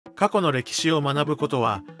過去の歴史を学ぶこと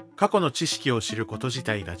は、過去の知識を知ること自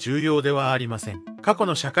体が重要ではありません。過去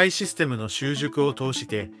の社会システムの習熟を通し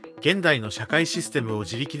て、現代の社会システムを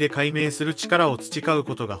自力で解明する力を培う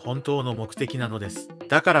ことが本当の目的なのです。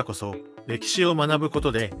だからこそ、歴史を学ぶこ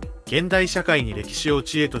とで、現代社会に歴史を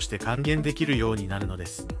知恵として還元できるようになるので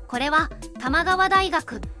す。これは玉川大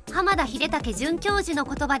学濵田英毅准教授の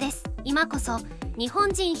言葉です。今こそ日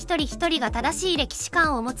本人一人一人が正しい歴史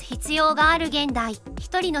観を持つ必要がある現代、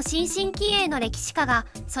一人の新進気鋭の歴史家が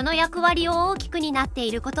その役割を大きく担って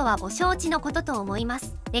いることはご承知のことと思いま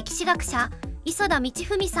す。歴史学者磯田道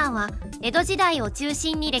史さんは江戸時代を中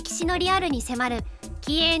心に歴史のリアルに迫る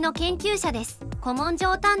気鋭の研究者です。古文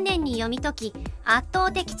書を丹念に読み解き、圧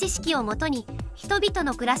倒的知識をもとに人々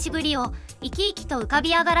の暮らしぶりを生き生きと浮かび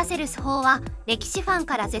上がらせる手法は、歴史ファン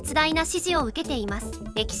から絶大な支持を受けています。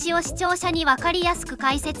歴史を視聴者にわかりやすく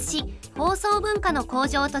解説し、放送文化の向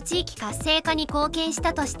上と地域活性化に貢献し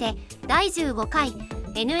たとして、第15回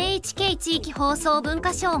NHK 地域放送文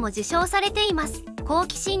化賞も受賞されています。好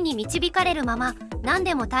奇心に導かれるまま、何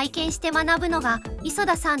でも体験して学ぶのが磯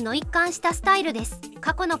田さんの一貫したスタイルです。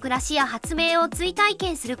過去の暮らしや発明を追体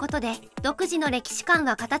験することで、独自の歴史観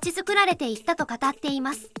が形作られていったと語ってい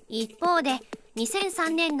ます。一方で、2003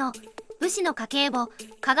年の武士の家計簿、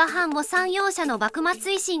加賀藩御算用者の幕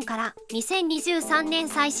末維新から2023年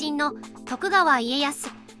最新の徳川家康、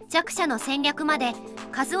弱者の戦略まで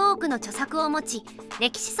数多くの著作を持ち、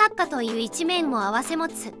歴史作家という一面も併せ持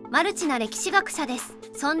つマルチな歴史学者です。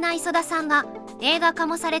そんな磯田さんが映画化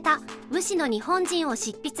もされた無私の日本人を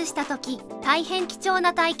執筆した時、大変貴重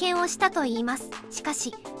な体験をしたといいます。しか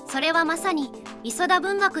しそれはまさに磯田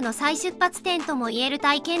文学の再出発点ともいえる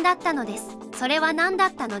体験だったのです。それは何だ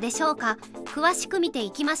ったのでしょうか。詳しく見て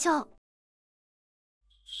いきましょう。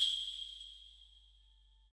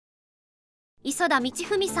磯田道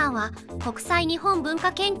史さんは国際日本文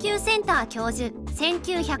化研究センター教授。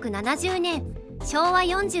1970年昭和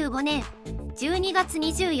45年12月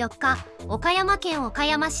24日、岡山県岡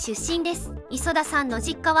山市出身です。磯田さんの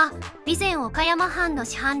実家は備前岡山藩の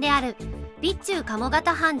支藩である備中鴨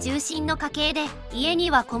方藩重臣の家系で、家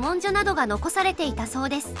には古文書などが残されていたそう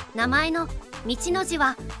です。名前の道の字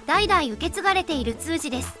は代々受け継がれている通字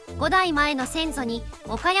です。5代前の先祖に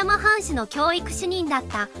岡山藩主の教育主任だっ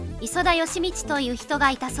た磯田義道という人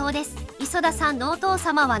がいたそうです。磯田さんのお父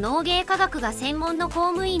様は農芸科学が専門の公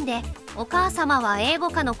務員で、お母様は英語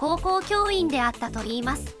科の高校教員であったといい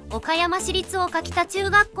ます。岡山市立岡北中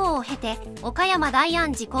学校を経て、岡山大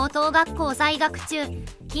安寺高等学校在学中、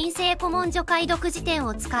近世古文書解読辞典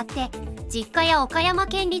を使って実家や岡山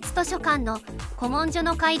県立図書館の古文書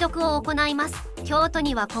の解読を行います。京都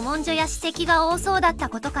には古文書や史跡が多そうだった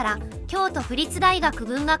ことから、京都府立大学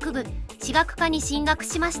文学部史学科に進学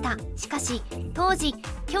しました。しかし当時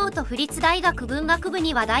京都府立大学文学部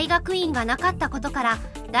には大学院がなかったことから、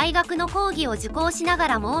大学の講義を受講しなが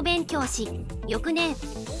ら猛勉強し、翌年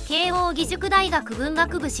慶應義塾大学文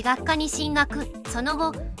学部史学科に進学。その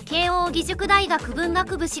後慶應義塾大学文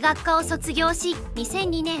学部史学科を卒業し、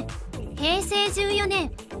2002年平成14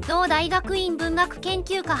年同大学院文学研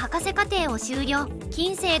究科博士課程を修了。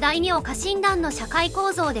近世大名家臣団の社会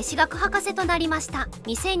構造で史学博士となりました。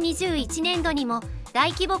2021年度にも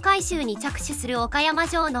大規模改修に着手する岡山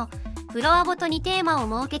城のフロアごとにテーマ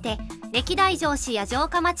を設けて、歴代城主や城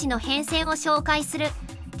下町の変遷を紹介する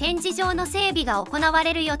展示場の整備が行わ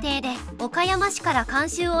れる予定で、岡山市から監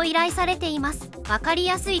修を依頼されています。わかり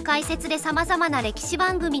やすい解説でさまざまな歴史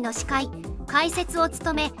番組の司会解説を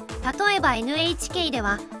務め、例えば NHK で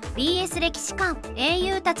は BS 歴史館英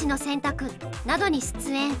雄たちの選択などに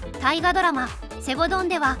出演。大河ドラマ西郷どん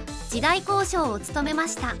では時代考証を務めま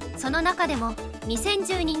した。その中でも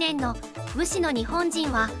2012年の無私の日本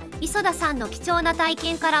人は磯田さんの貴重な体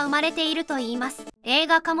験から生まれているといいます。映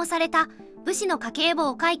画化もされた武士の家計簿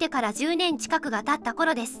を書いてから10年近くが経った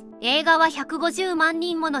頃です。映画は150万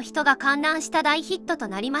人もの人が観覧した大ヒットと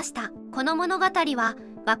なりました。この物語は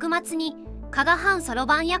幕末に加賀藩そろ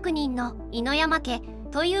ばん役人の犬山家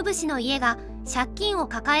という武士の家が借金を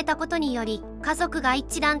抱えたことにより、家族が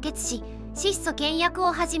一致団結し質素倹約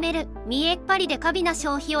を始める。見えっ張りで過敏な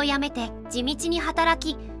消費をやめて地道に働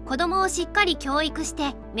き、子供をしっかり教育し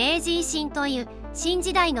て明治維新という新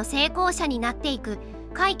時代の成功者になっていく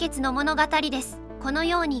解決の物語です。この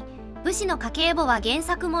ように武士の家計簿は原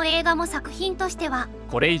作も映画も作品としては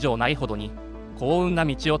これ以上ないほどに幸運な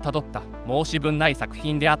道をたどった申し分ない作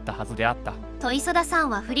品であったはずであったと磯田さん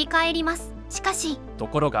は振り返ります。しかしと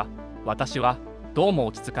ころが私はどうも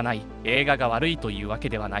落ち着かない。映画が悪いというわけ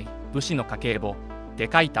ではない。武士の家計簿で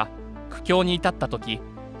書いた苦境に至った時、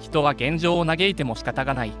人は現状を嘆いても仕方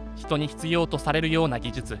がない。人に必要とされるような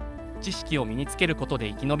技術知識を身につけることで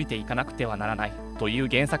生き延びていかなくてはならないという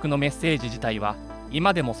原作のメッセージ自体は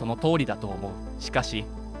今でもその通りだと思う。しかし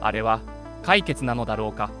あれは解決なのだろ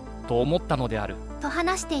うかと思ったのであると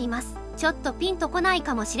話しています。ちょっとピンとこない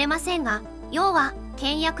かもしれませんが、要は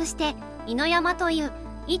倹約して犬山という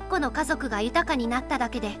一個の家族が豊かになっただ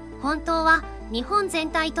けで、本当は日本全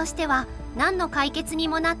体としては何の解決に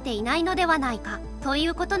もなっていないのではないかとい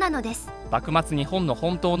うことなのです。幕末日本の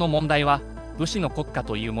本当の問題は、武士の国家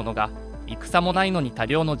というものが戦もないのに多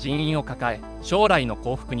量の人員を抱え、将来の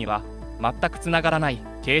幸福には全くつながらない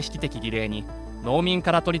形式的儀礼に農民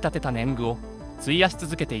から取り立てた年貢を費やし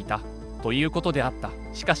続けていたということであった。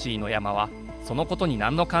しかし犬山はそのことに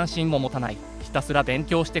何の関心も持たない。ひたすら勉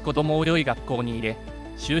強して子供を良い学校に入れ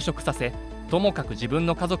就職させ、ともかく自分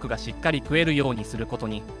の家族がしっかり食えるようにすること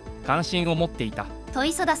に関心を持っていたと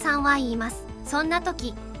磯田さんは言います。そんな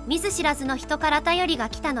時、見ず知らずの人から頼りが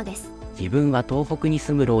来たのです。自分は東北に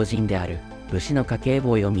住む老人である。武士の家計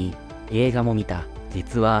簿を読み、映画も見た。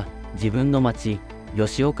実は自分の町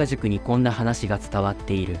吉岡塾にこんな話が伝わっ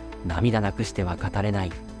ている。涙なくしては語れな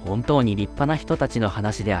い。本当に立派な人たちの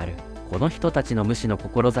話である。この人たちの無私の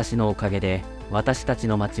志のおかげで、私たち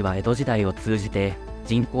の町は江戸時代を通じて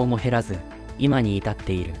人口も減らず今に至っ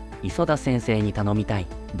ている。磯田先生に頼みたい。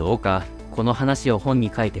どうかこの話を本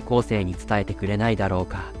に書いて後世に伝えてくれないだろう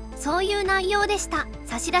か。そういう内容でした。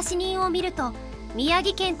差出人を見ると、宮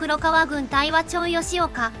城県黒川郡大和町吉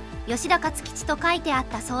岡吉田勝吉と書いてあっ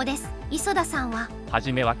たそうです。磯田さんは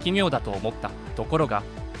初めは奇妙だと思った。ところが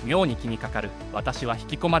妙に気にかかる。私は引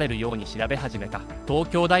き込まれるように調べ始めた。東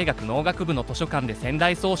京大学農学部の図書館で仙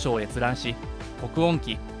台草書を閲覧し、国音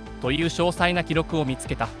記という詳細な記録を見つ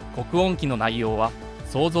けた。国音記の内容は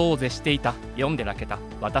想像を絶していた。読んで泣けた。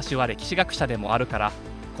私は歴史学者でもあるから、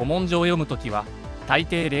古文書を読むときは大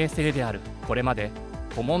抵冷静である。これまで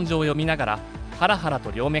古文書を読みながらハラハラ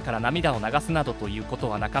と両目から涙を流すなどということ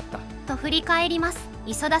はなかったと振り返ります。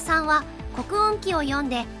磯田さんは国音記を読ん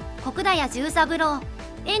で、国田屋十三郎、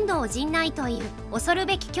遠藤陣内という恐る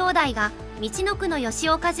べき兄弟が道の区の吉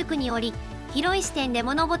岡塾におり、広い視点で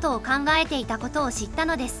物事を考えていたことを知った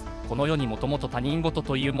のです。この世にもともと他人事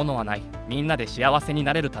というものはない。みんなで幸せに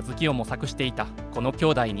なれるたずきを模索していた。この兄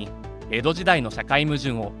弟に江戸時代の社会矛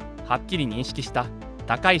盾をはっきり認識した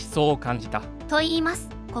高い思想を感じたと言います。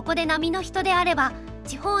ここで並の人であれば、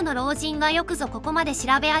地方の老人がよくぞここまで調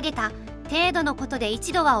べ上げた程度のことで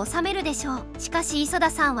一度は収めるでしょう。しかし磯田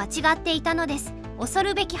さんは違っていたのです。恐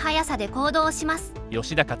るべき速さで行動します。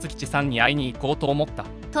吉田勝吉さんに会いに行こうと思った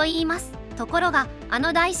と言います。ところがあ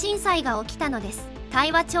の大震災が起きたのです。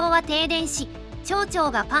大和町は停電し、町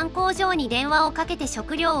長がパン工場に電話をかけて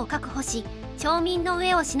食料を確保し、町民の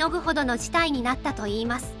上をしのぐほどの事態になったといい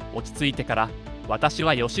ます。落ち着いてから私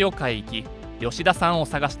は吉岡へ行き、吉田さんを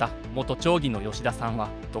探した。元町議の吉田さんは、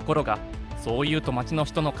ところがそう言うと町の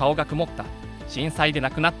人の顔が曇った。震災で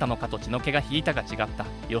亡くなったのかと血の気が引いたが違った。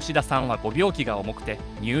吉田さんはご病気が重くて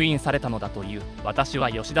入院されたのだという。私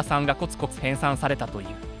は吉田さんがコツコツ編纂されたという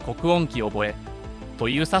国音記覚えと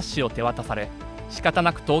いう冊子を手渡され、仕方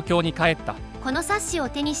なく東京に帰った。この冊子を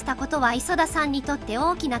手にしたことは磯田さんにとって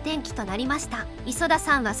大きな転機となりました。磯田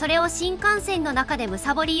さんはそれを新幹線の中でむ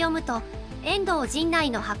さぼり読むと、遠藤陣内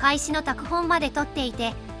の墓石の拓本まで取ってい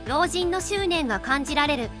て、老人の執念が感じら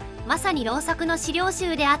れる、まさに老作の資料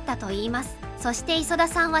集であったといいます。そして磯田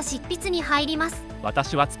さんは執筆に入ります。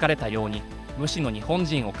私は疲れたように無私の日本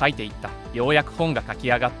人を書いていった。ようやく本が書き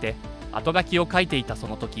上がって後書きを書いていたそ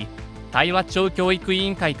の時、大和町教育委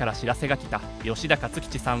員会から知らせが来た。吉田勝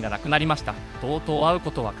吉さんが亡くなりました。とうとう会う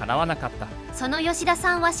ことは叶わなかった。その吉田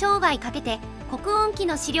さんは生涯かけて国音記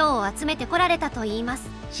の資料を集めてこられたといいます。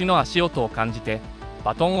死の足音を感じて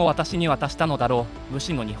バトンを私に渡したのだろう。無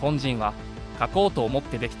私の日本人は書こうと思っ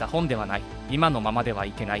てできた本ではない。今のままでは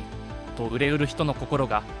いけないと憂うる人の心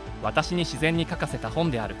が私に自然に書かせた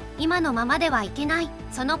本である。今のままではいけない、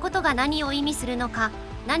そのことが何を意味するのか、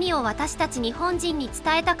何を私たち日本人に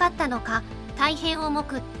伝えたかったのか、大変重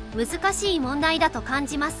く難しい問題だと感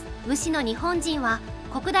じます。無私の日本人は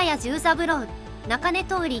国田屋十三郎、中根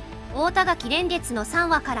通り、大田垣蓮月の3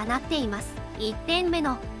話からなっています。1点目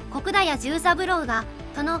の国田屋十三郎が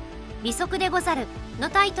「との利息でござる」の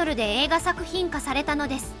タイトルで映画作品化されたの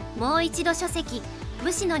です。もう一度書籍「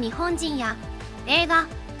武士の日本人」や映画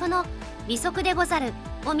「との利息でござる」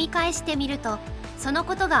を見返してみると、その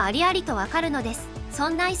ことがありありとわかるのです。そ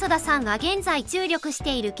んな磯田さんが現在注力し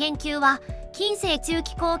ている研究は近世中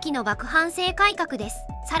期後期の幕藩政改革です。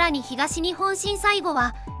さらに東日本震災後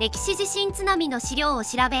は歴史地震津波の資料を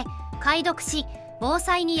調べ解読し、防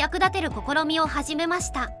災に役立てる試みを始めま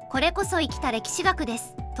した。これこそ生きた歴史学で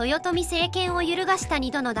す。豊臣政権を揺るがした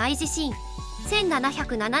2度の大地震、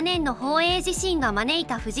1707年の宝永地震が招い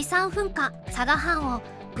た富士山噴火、佐賀藩を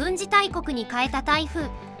軍事大国に変えた台風、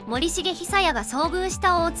森重久彌が遭遇し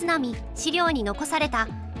た大津波、資料に残された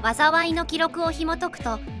災いの記録を紐解く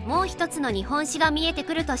と、もう一つの日本史が見えて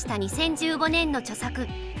くるとした2015年の著作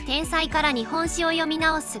「天才から日本史を読み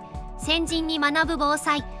直す先人に学ぶ防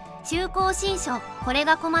災中高新書」、これ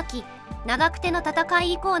が小牧・長久手の戦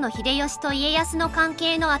い以降の秀吉と家康の関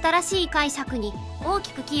係の新しい解釈に大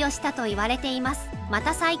きく寄与したと言われています。ま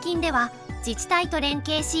た最近では自治体と連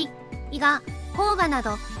携し、伊賀・甲賀な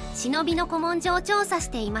ど忍びの古文書を調査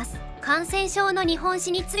しています。感染症の日本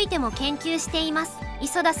史についても研究しています。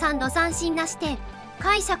磯田さんの斬新な視点、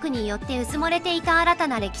解釈によってうずもれていた新た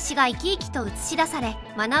な歴史が生き生きと映し出され、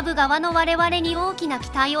学ぶ側の我々に大きな期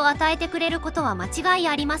待を与えてくれることは間違い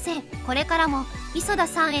ありません。これからも磯田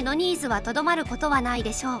さんへのニーズはとどまることはない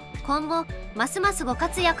でしょう。今後ますますご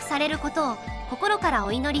活躍されることを心から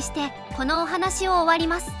お祈りして、このお話を終わり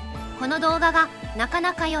ます。この動画がなか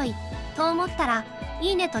なか良いと思ったら、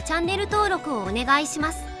いいねとチャンネル登録をお願いし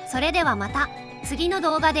ます。それではまた次の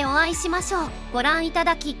動画でお会いしましょう。ご覧いた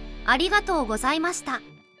だきありがとうございました。